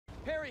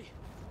Harry,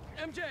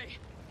 MJ,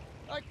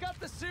 I got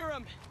the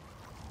serum.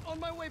 On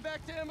my way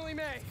back to Emily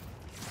May.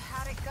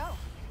 How'd it go?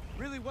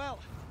 Really well.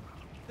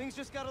 Things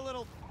just got a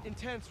little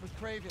intense with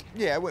Craven.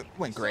 Yeah, it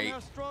went great. Somehow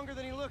stronger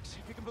than he looks,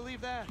 if you can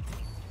believe that.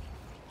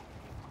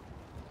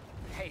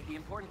 Hey, the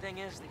important thing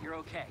is that you're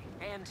okay,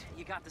 and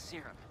you got the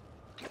serum.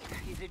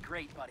 You did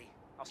great, buddy.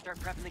 I'll start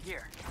prepping the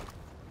gear.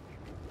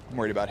 I'm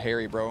worried about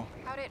Harry, bro.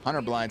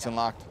 Hunter blind's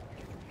unlocked.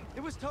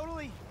 It was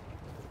totally...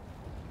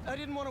 I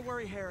didn't want to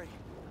worry Harry.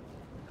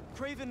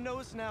 Craven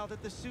knows now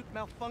that the suit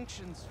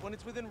malfunctions when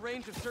it's within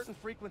range of certain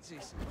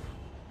frequencies.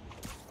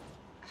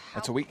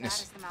 That's a weakness. How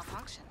bad is the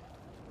malfunction?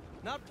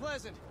 Not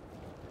pleasant,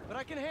 but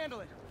I can handle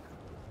it.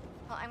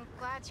 Well, I'm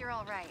glad you're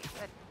all right,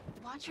 but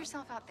watch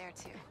yourself out there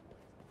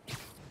too.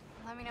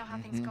 Let me know how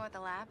things go at the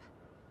lab.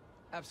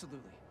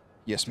 Absolutely.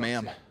 Yes,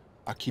 ma'am.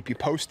 I'll keep you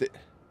posted.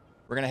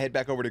 We're gonna head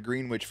back over to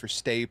Greenwich for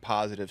Stay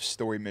Positive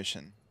story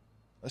mission.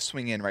 Let's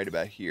swing in right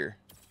about here.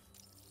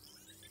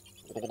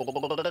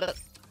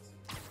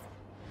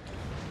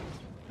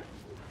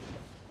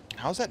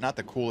 How's that not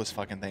the coolest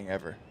fucking thing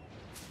ever?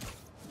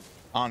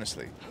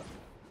 Honestly.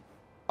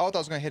 Oh, I thought I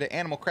was gonna hit an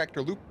animal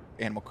cracker loop.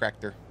 Animal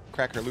cracker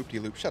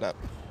loop-de-loop. Shut up.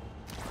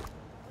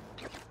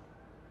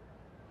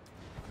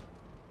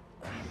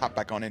 Hop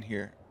back on in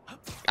here.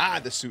 Ah,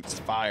 the suit's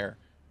fire.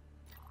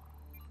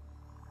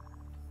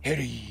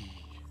 Harry.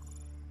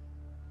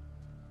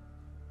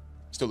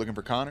 Still looking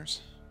for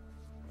Connors?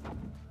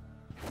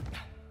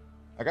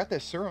 I got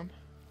that serum.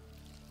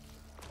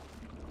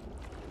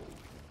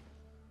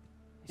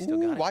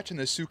 Ooh, watching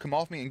the suit come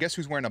off me, and guess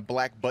who's wearing a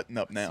black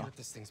button-up now? See what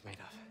this thing's made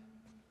of.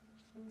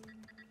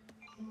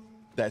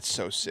 That's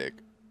so sick.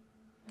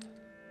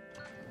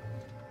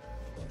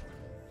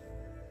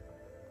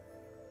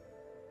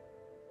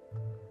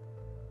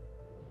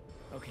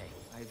 Okay,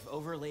 I've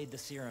overlaid the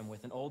serum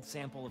with an old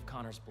sample of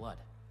Connor's blood.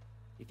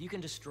 If you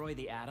can destroy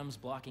the atoms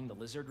blocking the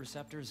lizard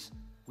receptors,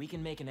 we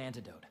can make an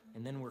antidote,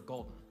 and then we're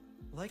golden.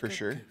 Like For a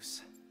sure.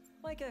 goose.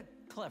 Like a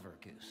clever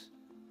goose.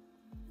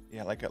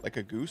 Yeah, like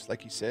a goose,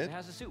 like you said.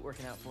 How's the suit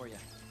working out for you?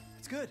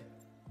 It's good.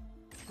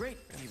 Great,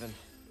 even.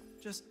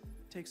 Just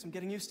takes some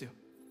getting used to.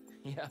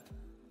 Yep.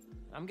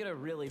 I'm gonna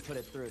really put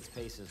it through its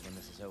paces when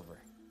this is over.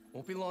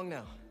 Won't be long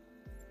now.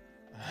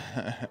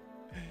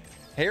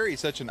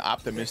 Harry's such an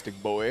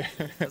optimistic boy.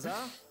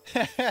 Huzzah?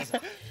 Huzzah.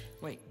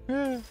 Wait.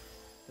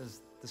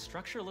 Does the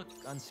structure look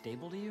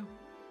unstable to you?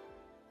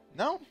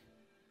 No.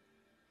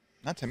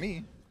 Not to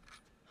me.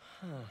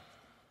 Huh.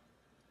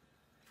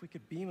 If we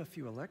could beam a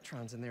few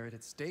electrons in there,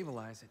 it'd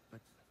stabilize it,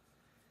 but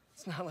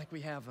it's not like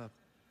we have a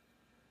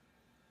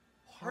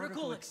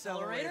particle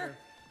accelerator.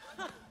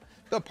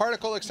 The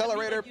particle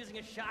accelerator. Like using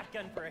a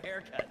shotgun for a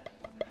haircut.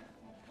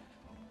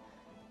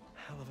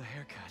 Hell of a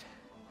haircut.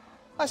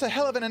 That's a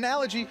hell of an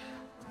analogy.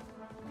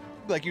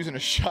 Like using a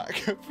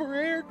shotgun for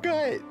a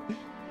haircut.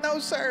 No,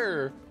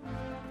 sir.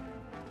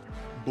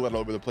 Blood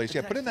all over the place.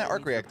 Yeah, put in that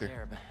arc reactor.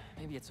 Repair, but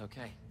maybe it's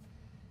okay.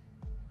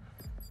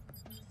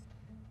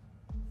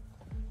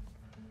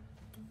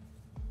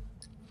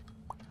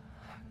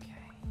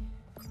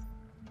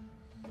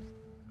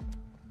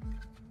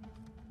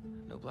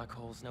 No black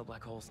holes, no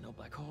black holes, no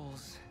black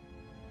holes.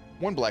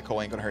 One black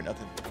hole ain't gonna hurt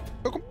nothing.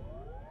 Okay.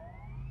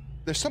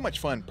 There's so much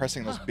fun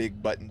pressing those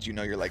big buttons. You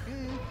know, you're like,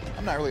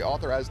 I'm not really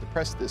authorized to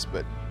press this,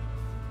 but...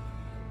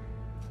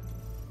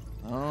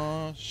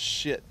 Oh,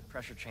 shit. The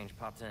pressure change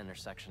popped an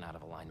intersection out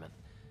of alignment.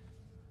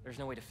 There's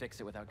no way to fix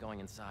it without going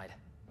inside.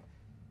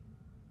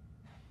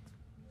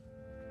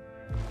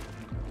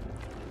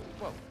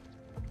 Whoa.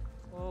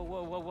 Whoa,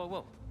 whoa, whoa, whoa,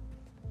 whoa.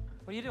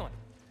 What are you doing?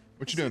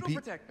 What you doing, Pete?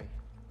 Protect me,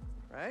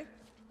 right?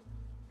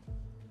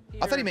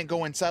 I thought he meant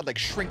go inside, like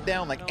shrink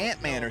down like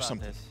Ant-Man or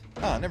something.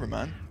 Oh, never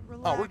mind.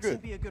 Oh, we're good.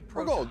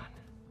 We're gold.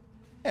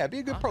 Yeah, be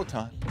a good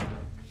proton.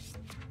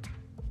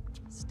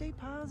 Stay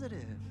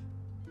positive.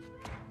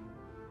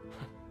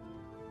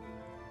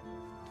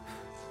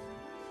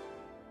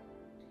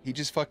 He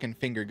just fucking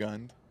finger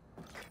gunned.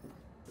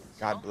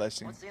 God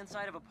bless him. What's the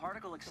inside of a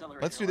particle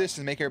accelerator? Let's do this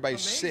and make everybody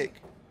Amazing.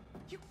 sick.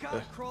 You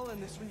gotta crawl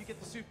in this when you get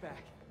the suit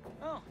back.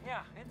 Oh,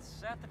 yeah,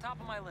 it's at the top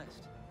of my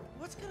list.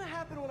 What's gonna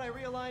happen when I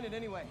realign it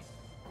anyway?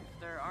 If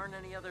there aren't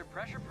any other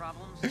pressure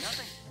problems,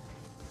 nothing.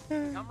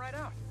 Come right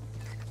out.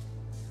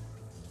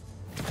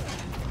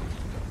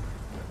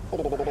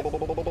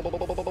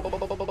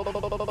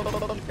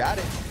 Got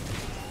it.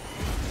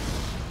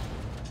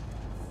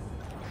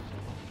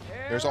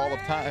 There's all of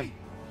time.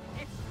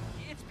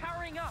 It's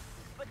powering up,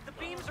 but the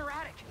beam's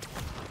erratic.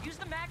 Use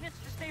the magnets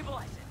to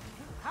stabilize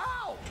it.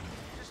 How?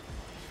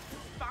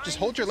 Just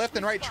hold your left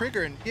and right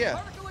trigger and yeah.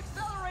 Particle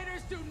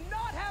accelerators do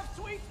not have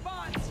sweet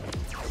spots.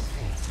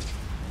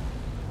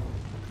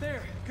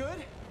 There,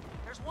 good?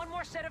 There's one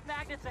more set of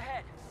magnets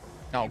ahead.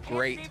 Oh, If you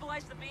great. can't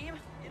stabilize the beam,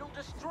 it'll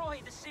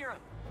destroy the serum.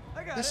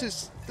 I got This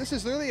it.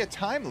 is literally a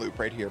time loop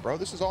right here, bro.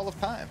 This is all of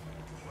time.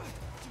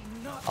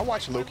 I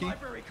watch Loki.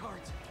 Library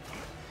cards.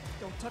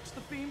 Don't touch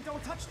the beam.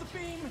 Don't touch the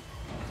beam.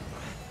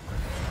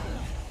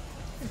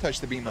 You can touch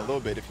the beam a little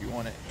bit if you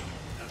want it.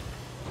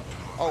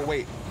 Oh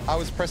wait, I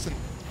was pressing.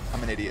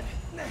 I'm an idiot.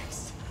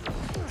 Next.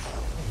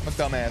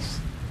 a dumbass.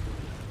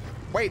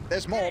 Wait,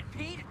 there's more. Get it,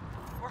 Pete.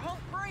 We're home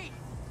free.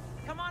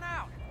 Come on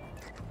out.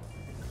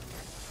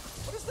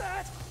 What is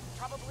that?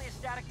 Probably a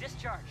static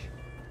discharge.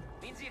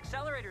 Means the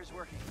accelerator is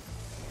working.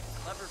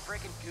 Clever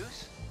frickin'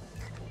 goose.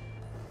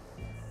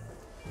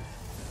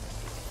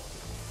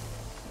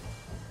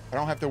 I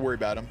don't have to worry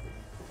about him.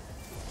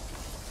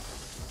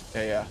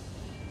 Yeah.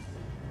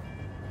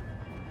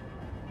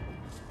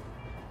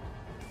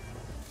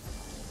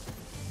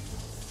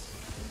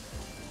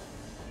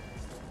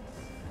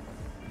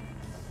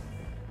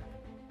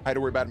 I had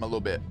to worry about him a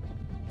little bit.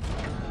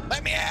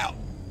 Let me out!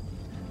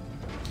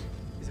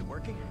 Is it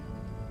working?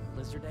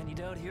 Lizard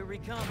antidote, here we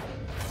come.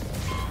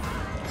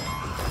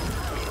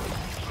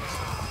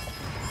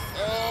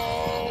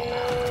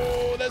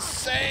 Oh, the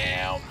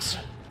sounds!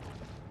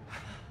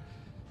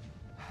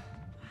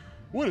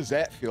 What does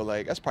that feel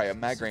like? That's probably a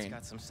migraine. It's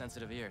got some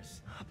sensitive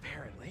ears.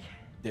 Apparently.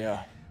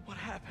 Yeah. What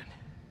happened?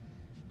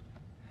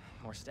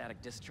 More static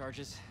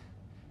discharges.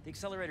 The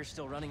accelerator's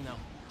still running though.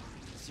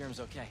 The serum's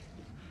okay.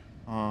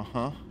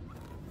 Uh-huh.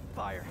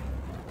 Fire.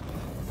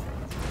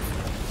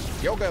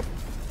 Yoga.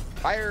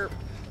 Fire.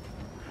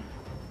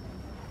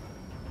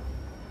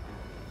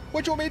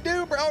 What you want me to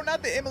do, bro?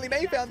 Not the Emily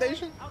May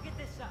Foundation. I'll get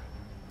this up.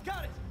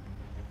 Got it.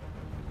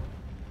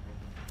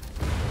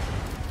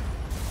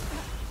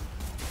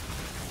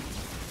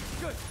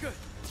 Good, good.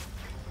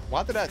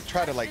 Why did I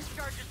try to, like,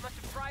 Discharges must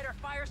have fried our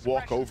fire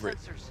walk suppression over it?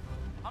 sensors.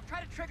 I'll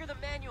try to trigger them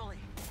manually.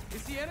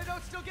 Is the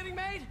antidote still getting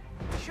made?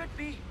 Should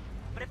be.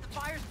 But if the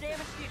fires damage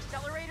the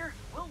accelerator,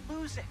 we'll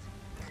lose it.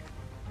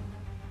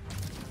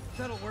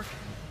 That'll work.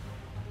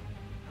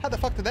 how the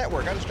fuck did that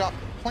work? I just dropped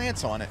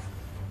plants on it.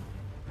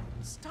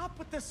 Stop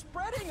with the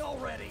spreading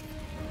already.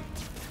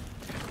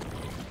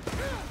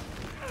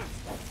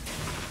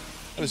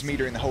 That was me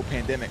during the whole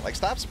pandemic. Like,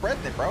 stop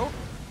spreading it, bro.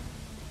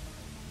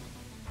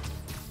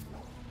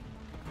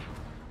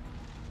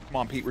 Come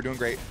on, Pete, we're doing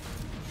great.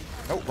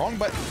 Oh, wrong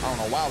button. I don't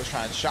know why I was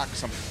trying to shock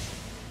some.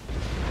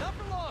 Not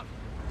for long.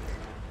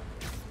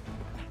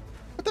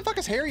 What the fuck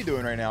is Harry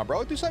doing right now,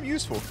 bro? Do something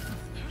useful.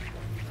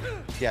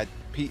 Yeah,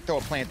 Pete, throw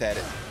a plant at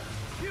it.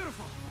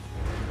 Beautiful.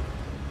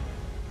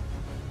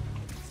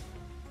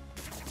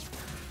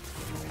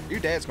 Your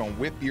dad's gonna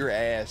whip your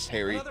ass,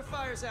 Harry. Another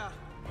fire's out.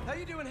 How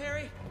you doing,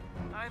 Harry?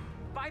 I'm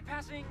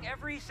bypassing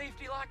every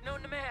safety lock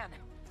known to man.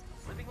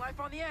 Living life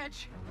on the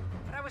edge.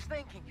 But I was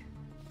thinking,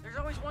 there's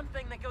always one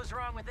thing that goes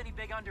wrong with any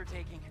big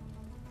undertaking.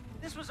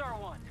 This was our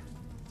one.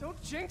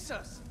 Don't jinx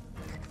us.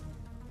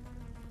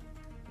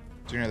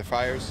 Do you know the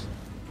fires?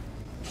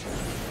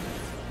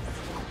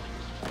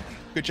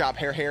 Good job,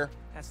 Hair.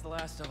 That's the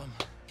last of them.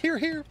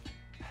 Here.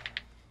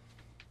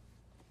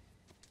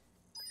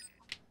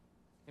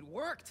 It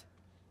worked.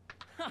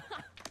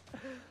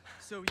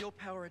 So you'll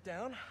power it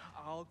down.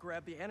 I'll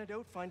grab the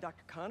antidote, find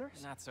Dr.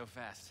 Connors. Not so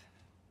fast.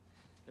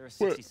 There are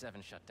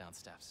 67 shutdown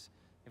steps.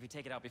 If you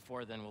take it out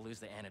before, then we'll lose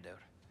the antidote.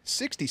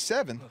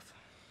 67? Oof.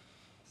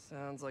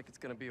 Sounds like it's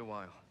gonna be a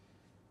while.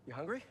 You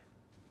hungry?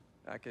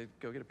 I could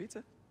go get a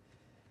pizza.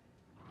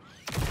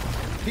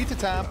 Pizza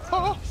time.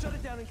 Oh! Shut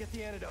it down and get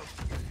the antidote.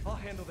 I'll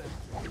handle them.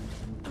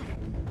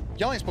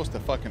 Y'all ain't supposed to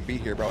fucking be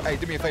here, bro. Hey,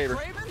 do me a favor.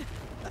 Raven?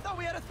 I thought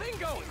we had a thing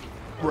going.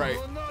 Right.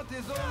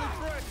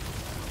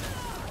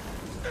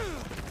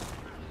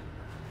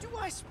 Do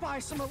I spy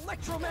some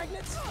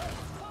electromagnets?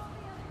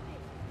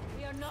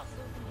 We are not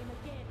losing him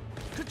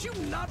again. Could you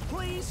not,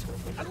 please?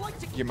 I'd like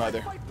to keep Your mother.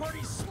 my fight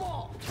parties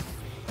small.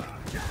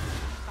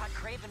 Thought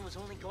Craven was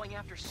only going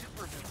after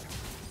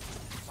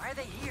supervillains. Why are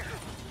they here?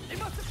 They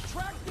must have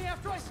tracked me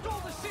after I stole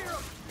the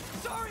serum.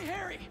 Sorry,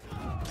 Harry.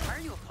 Why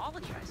are you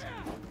apologizing?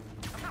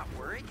 I'm not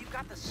worried. You've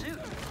got the suit.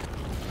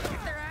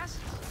 Kick their asses.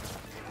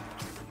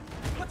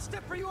 What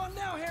step are you on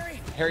now,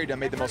 Harry? Harry done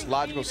made the most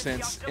logical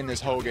sense in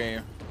this whole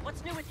game.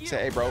 What's new with you?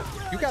 Say, hey, bro,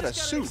 Well, you I got a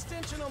just got an suit.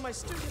 extension on my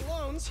student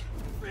loans.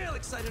 Real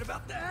excited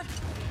about that.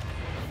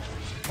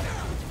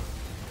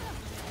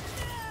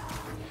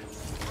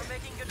 We're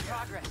making good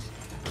progress.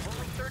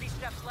 Only 30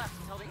 steps left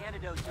until the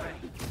antidote's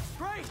ready.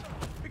 Great,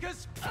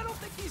 because I don't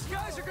think these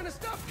guys are gonna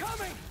stop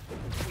coming.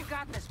 You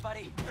got this,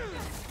 buddy.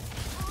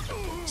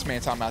 This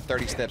man talking about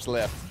 30 steps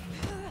left.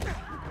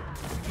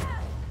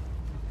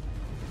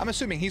 I'm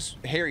assuming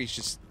Harry's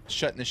just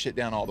shutting this shit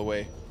down all the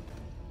way.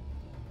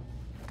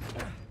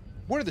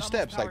 What are the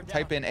steps? Like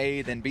type in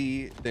A, then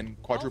B, then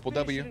quadruple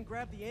I'll finish it W? and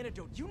grab the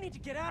antidote. You need to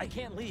get out. I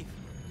can't leave.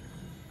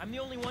 I'm the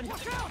only one who...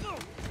 Watch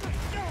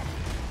out!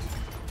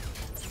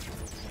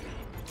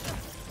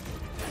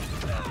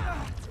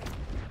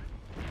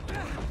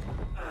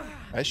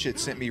 That shit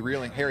sent me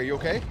reeling. Harry, you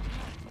okay?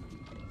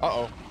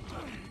 Uh-oh.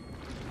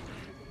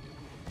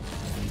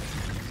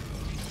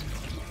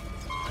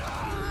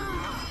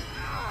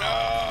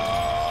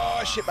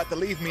 Oh, shit about to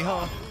leave me,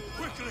 huh?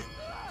 Quickly,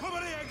 cover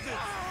the exit.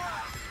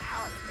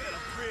 Tell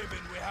Craven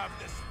we have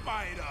the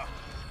spider.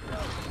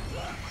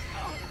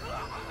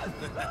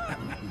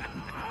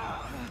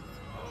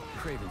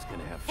 Craven's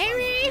gonna have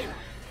Harry!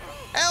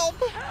 Help!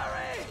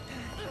 Harry!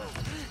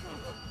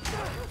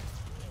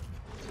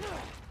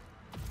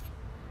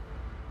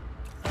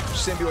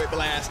 Symbiote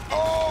blast.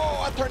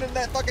 Oh, I not turn into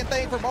that fucking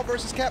thing from Marvel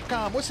vs.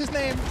 Capcom. What's his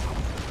name?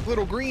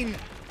 Little green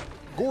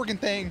Gorgon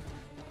thing.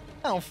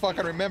 I don't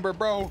fucking remember,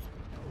 bro.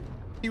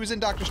 He was in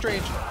Doctor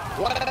Strange.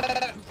 What?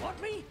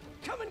 Want me?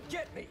 Come and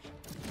get me.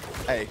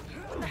 Hey.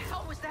 What the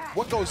hell was that?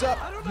 What goes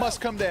up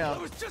must come I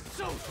down. was just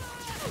so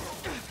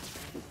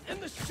in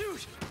the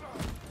suit.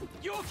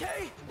 You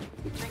okay?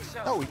 Think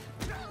so. Oh,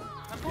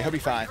 yeah, he'll be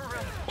fine.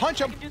 Punch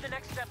him. Do the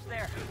next steps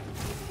there.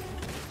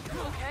 You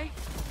okay?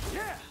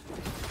 Yeah.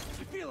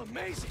 You feel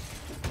amazing.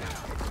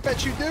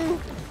 Bet you do.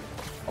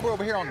 Oh, we're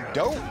over here on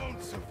dope.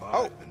 Won't survive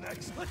Oh. the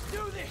next. Let's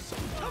do this.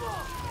 Come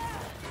on.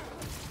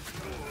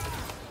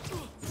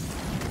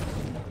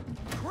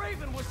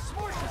 Craven was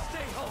smart to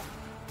stay home.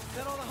 Is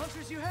that all the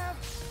hunters you have?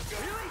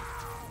 Really?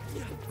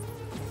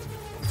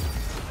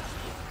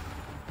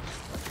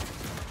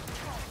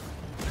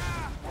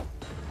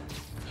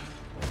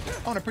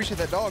 I don't appreciate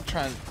that dog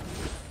trying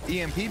to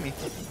EMP me.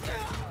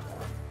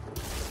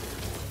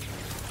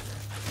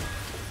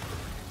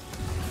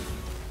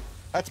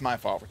 That's my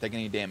fault for taking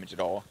any damage at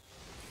all.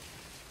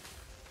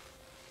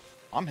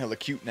 I'm hella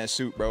cute in that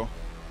suit, bro.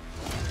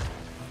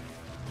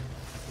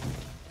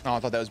 Oh, I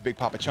thought that was Big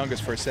Papa Chungus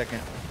for a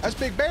second. That's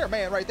Big Bear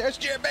Man right there. That's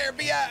Jared Bear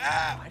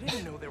B.I. I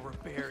didn't know there were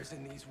bears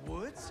in these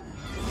woods.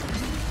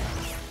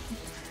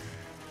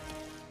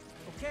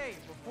 Okay,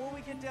 before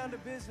we get down to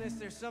business,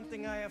 there's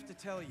something I have to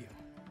tell you.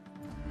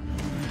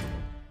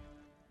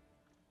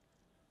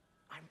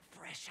 I'm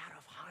fresh out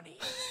of honey.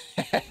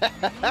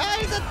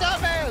 He's a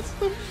dumbass.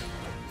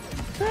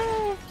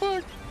 Oh,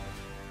 fuck.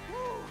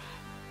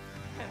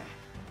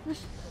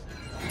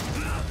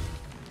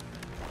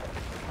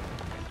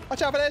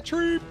 Watch out for that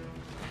tree.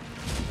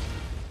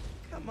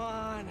 Come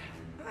on.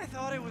 I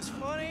thought it was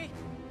funny.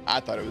 I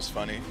thought it was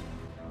funny.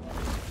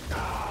 You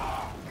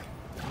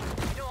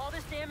know, all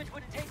this damage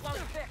wouldn't take long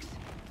to fix.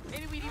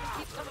 Maybe we'd even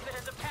keep some of it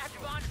as a patch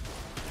on.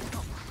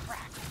 Oh,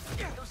 crap.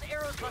 Those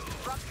arrows must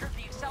have ruptured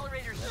the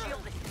accelerator's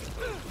shielding.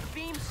 The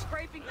beam's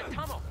scraping the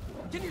tunnel.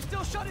 Can you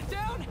still shut it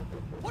down?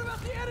 What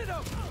about the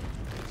antidote?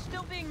 It's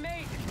still being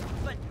made,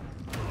 but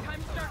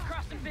time to start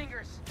crossing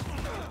fingers.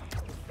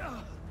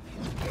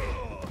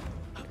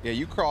 Yeah,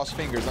 you cross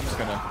fingers. I'm just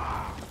gonna.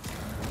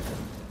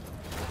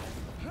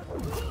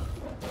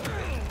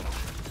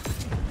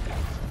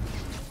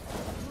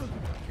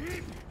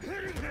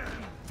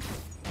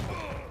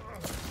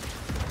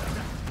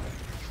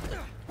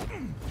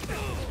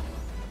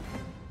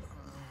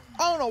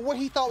 I don't know what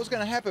he thought was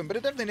gonna happen, but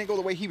it definitely didn't go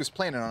the way he was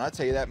planning on. I'd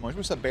tell you that much.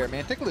 What's up, Bear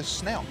Man? Tickle his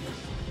snout.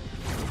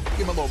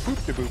 Give him a little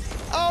boop to boop.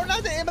 Oh,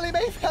 not the Emily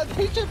May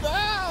Foundation.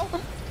 Wow.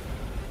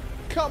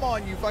 Come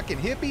on, you fucking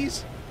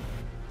hippies.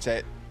 Is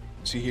that?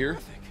 Is he here?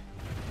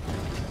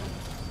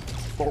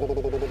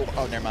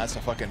 Oh, never mind. It's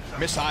a fucking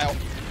missile.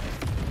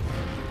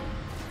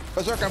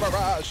 Berserker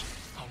barrage.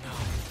 Oh no.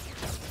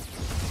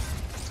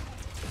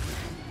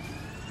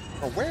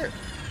 Oh, where?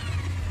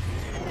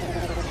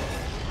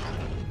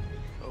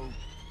 Oh,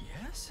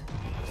 yes?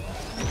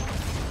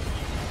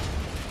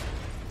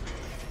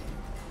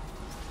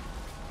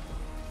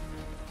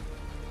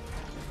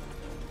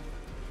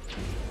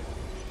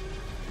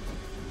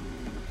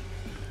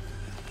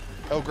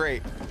 Oh,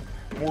 great.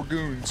 More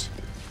goons.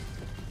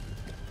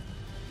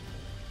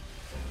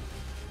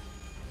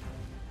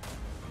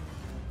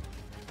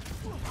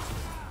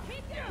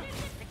 They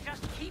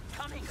just keep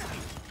coming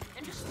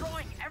and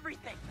destroying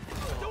everything.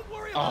 Don't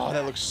worry about Oh,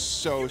 that looks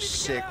so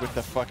sick with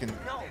the fucking...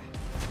 No,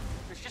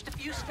 there's just a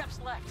few steps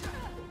left.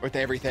 with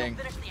everything.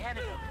 Finish the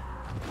antidote.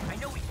 I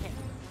know we can.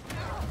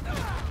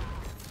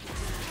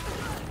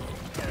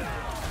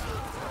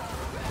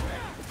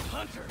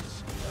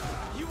 Hunters!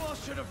 You all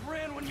should have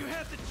ran when you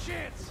had the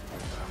chance!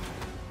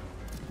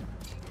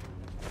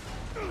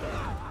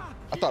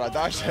 I thought I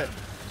dodged it.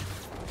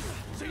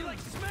 So you like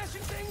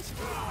smashing things?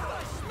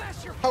 I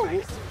smash your Oh.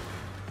 face!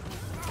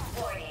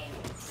 Warning.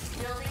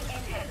 Building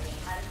integrity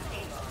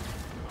unstable.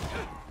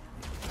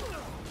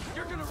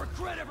 You're gonna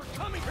regret ever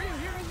coming! Are you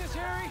hearing this,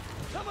 Harry?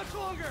 How much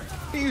longer?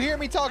 Do you hear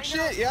me talk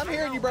shit? Yeah, I'm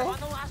hearing you, bro. On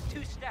the last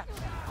two steps.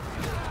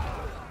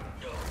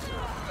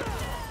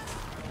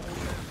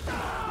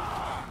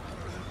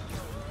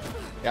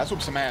 Yeah, let's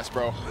whoop some ass,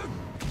 bro.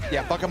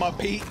 Yeah, fuck him up,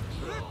 Pete.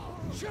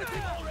 Shooting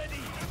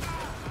already!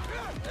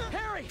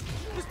 Harry!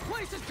 This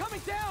place is coming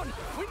down!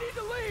 We need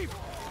to leave!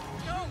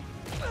 No,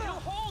 no,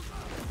 hold.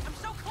 I'm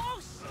so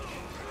close.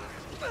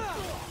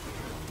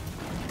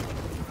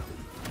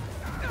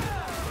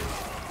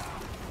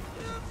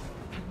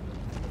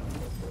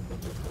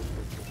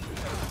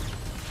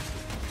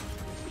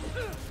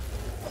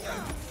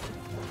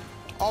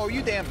 Oh,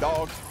 you damn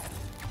dog.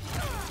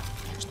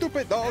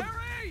 Stupid dog.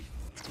 Harry!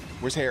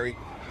 Where's Harry?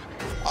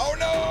 Oh,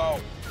 no!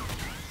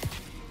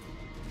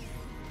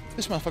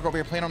 This motherfucker over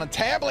here playing on a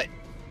tablet.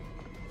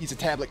 He's a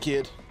tablet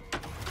kid.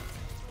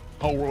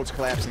 Whole world's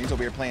collapsing. He's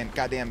over here playing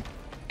goddamn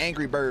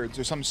Angry Birds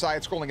or some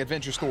side-scrolling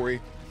adventure story.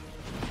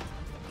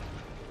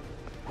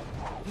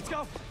 Let's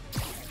go!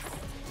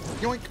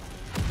 Yoink.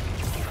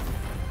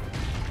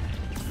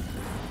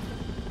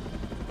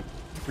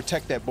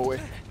 Protect that boy.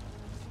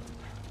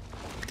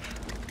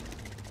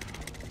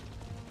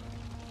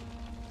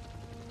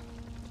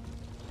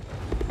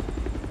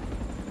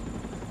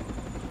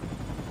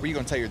 What are you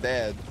gonna tell your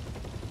dad?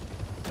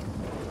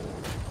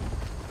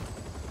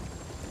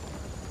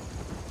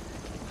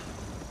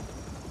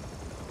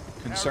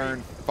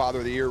 Concerned father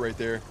of the year right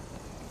there.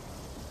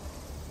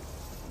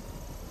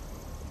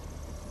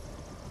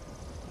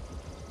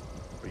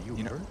 Are you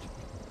hurt?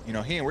 You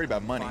know, he ain't worried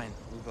about money. Fine,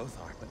 we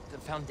both are, but the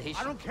foundation...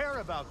 I don't care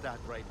about that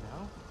right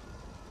now.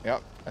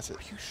 Yep, that's it.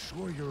 Are you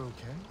sure you're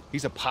okay?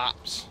 He's a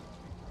pops.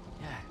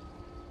 Yeah.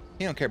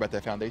 He don't care about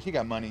that foundation. He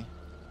got money.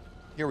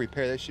 He'll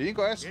repair that shit. You ain't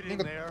gonna ask. Get in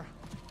there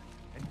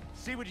and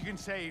see what you can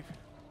save.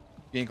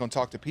 You ain't gonna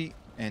talk to Pete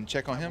and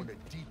check on I him? want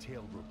a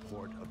detailed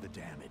report of the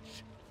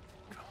damage.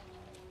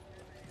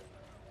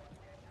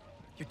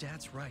 Your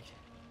dad's right.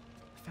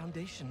 The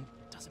foundation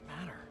doesn't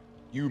matter.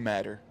 You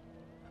matter.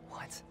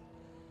 What?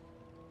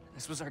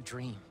 This was our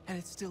dream. And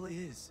it still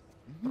is.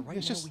 But right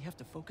It's now just- we have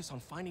to focus on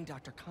finding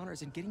Dr.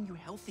 Connors and getting you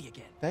healthy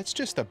again. That's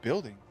just a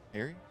building,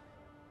 Harry.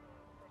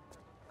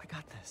 I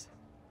got this.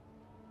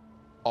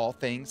 All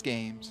things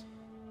games.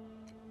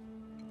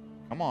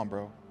 Come on,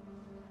 bro.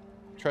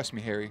 Trust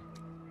me, Harry.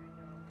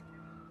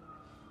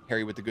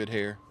 Harry with the good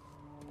hair.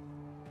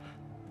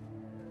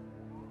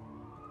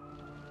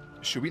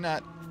 Should we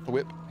not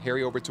whip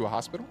Harry over to a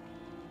hospital?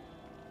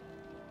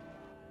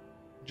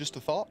 Just a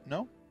thought?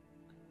 No?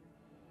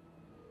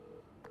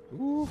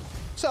 Ooh.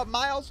 What's up,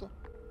 Miles?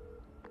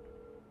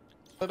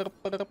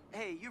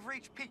 Hey, you've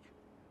reached Pete.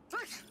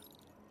 It's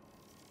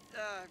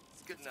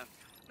good enough.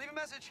 Leave a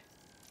message.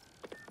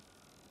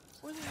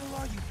 Where the hell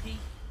are you, Pete?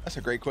 That's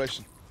a great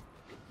question.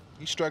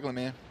 He's struggling,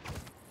 man.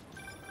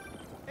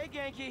 Hey,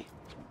 Genki.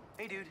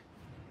 Hey, dude.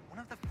 One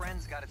of the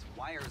friends got its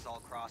wires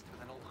all crossed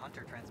with an old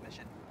Hunter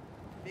transmission.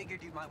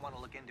 Figured you might want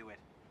to look into it.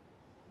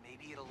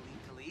 Maybe it'll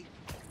lead to Lee.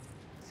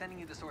 Sending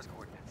you the source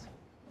coordinates.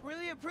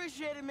 Really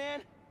appreciate it,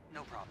 man.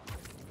 No problem.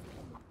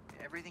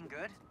 Everything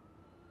good?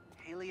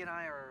 Haley and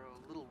I are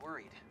a little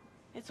worried.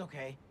 It's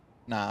okay.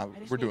 Nah, I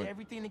just we're need doing.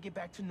 everything to get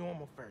back to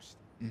normal first.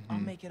 I'll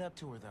make it up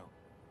to her,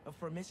 though.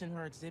 For missing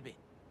her exhibit.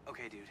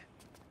 Okay, dude.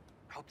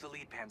 Hope the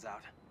lead pans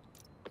out.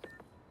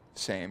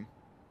 Same.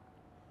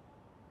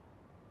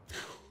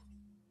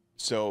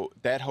 So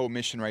that whole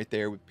mission right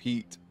there with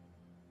Pete.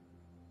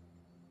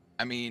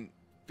 I mean,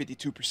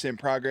 52%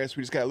 progress.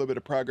 We just got a little bit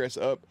of progress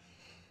up.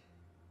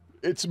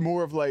 It's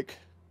more of like,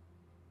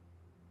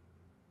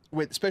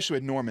 especially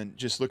with Norman,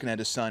 just looking at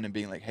his son and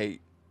being like, hey,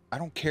 I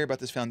don't care about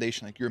this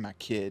foundation like you're my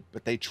kid.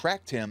 But they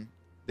tracked him.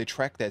 They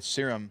tracked that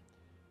serum,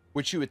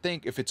 which you would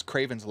think if it's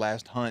Kraven's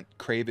last hunt,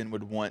 Kraven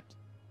would want,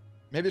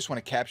 maybe just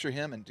want to capture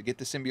him and to get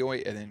the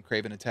symbiote and then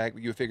Kraven attack.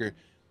 But you would figure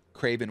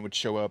Kraven would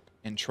show up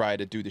and try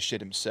to do the shit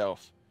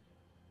himself.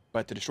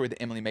 But to destroy the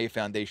Emily May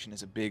Foundation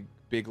is a big,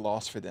 big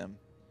loss for them.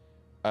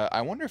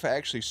 I wonder if I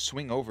actually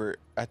swing over.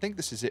 I think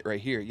this is it right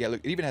here. Yeah, look,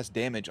 it even has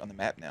damage on the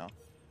map now.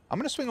 I'm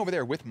going to swing over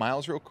there with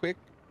Miles real quick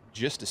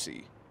just to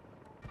see.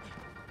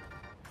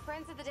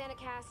 Friends of the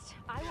Danicast,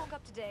 I woke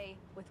up today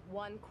with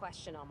one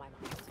question on my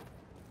mind.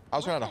 I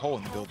was running a hole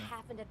in the What building.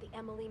 happened at the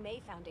Emily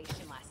May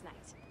Foundation last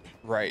night?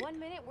 Right. 1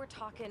 minute we're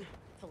talking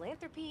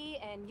philanthropy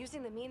and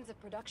using the means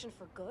of production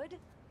for good,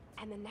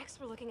 and the next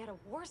we're looking at a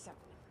war zone.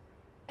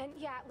 And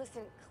yeah,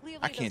 listen, clearly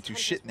I can't do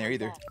shit in there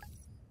either.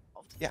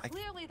 Yeah,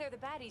 Clearly they're the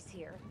baddies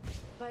here,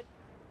 but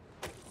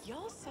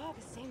y'all saw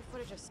the same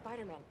footage of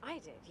Spider-Man I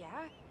did, yeah?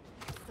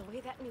 The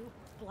way that new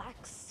black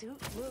suit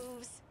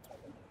moves,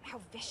 how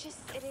vicious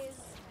it is.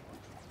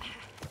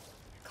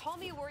 Call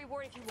me a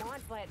worrywart if you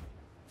want, but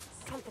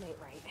something ain't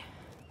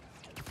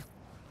right.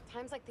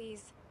 Times like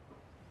these,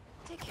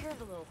 take care of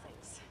the little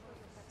things.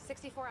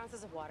 64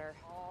 ounces of water,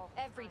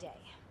 every day.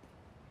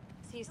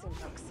 See you soon,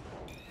 folks.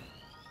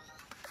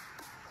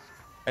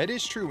 It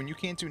is true. When you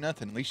can't do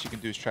nothing, at least you can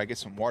do is try to get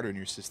some water in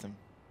your system.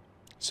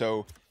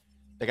 So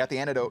they got the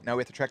antidote. Now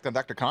we have to track down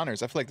Dr.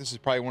 Connors. I feel like this is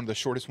probably one of the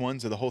shortest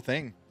ones of the whole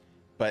thing.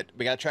 But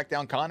we got to track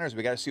down Connors.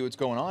 We got to see what's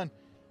going on.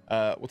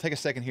 We'll take a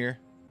second here.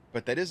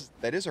 But that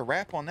is a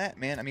wrap on that,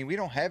 man. I mean, we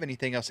don't have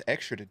anything else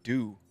extra to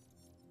do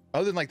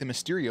other than like the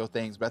Mysterio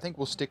things. But I think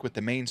we'll stick with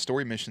the main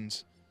story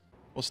missions.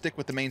 We'll stick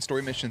with the main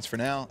story missions for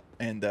now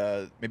and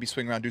maybe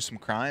swing around, do some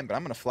crime. But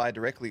I'm going to fly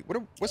directly.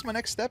 What's my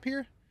next step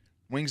here?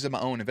 Wings of my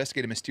own.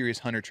 Investigate a mysterious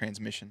Hunter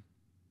transmission.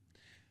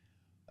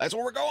 That's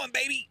where we're going,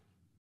 baby.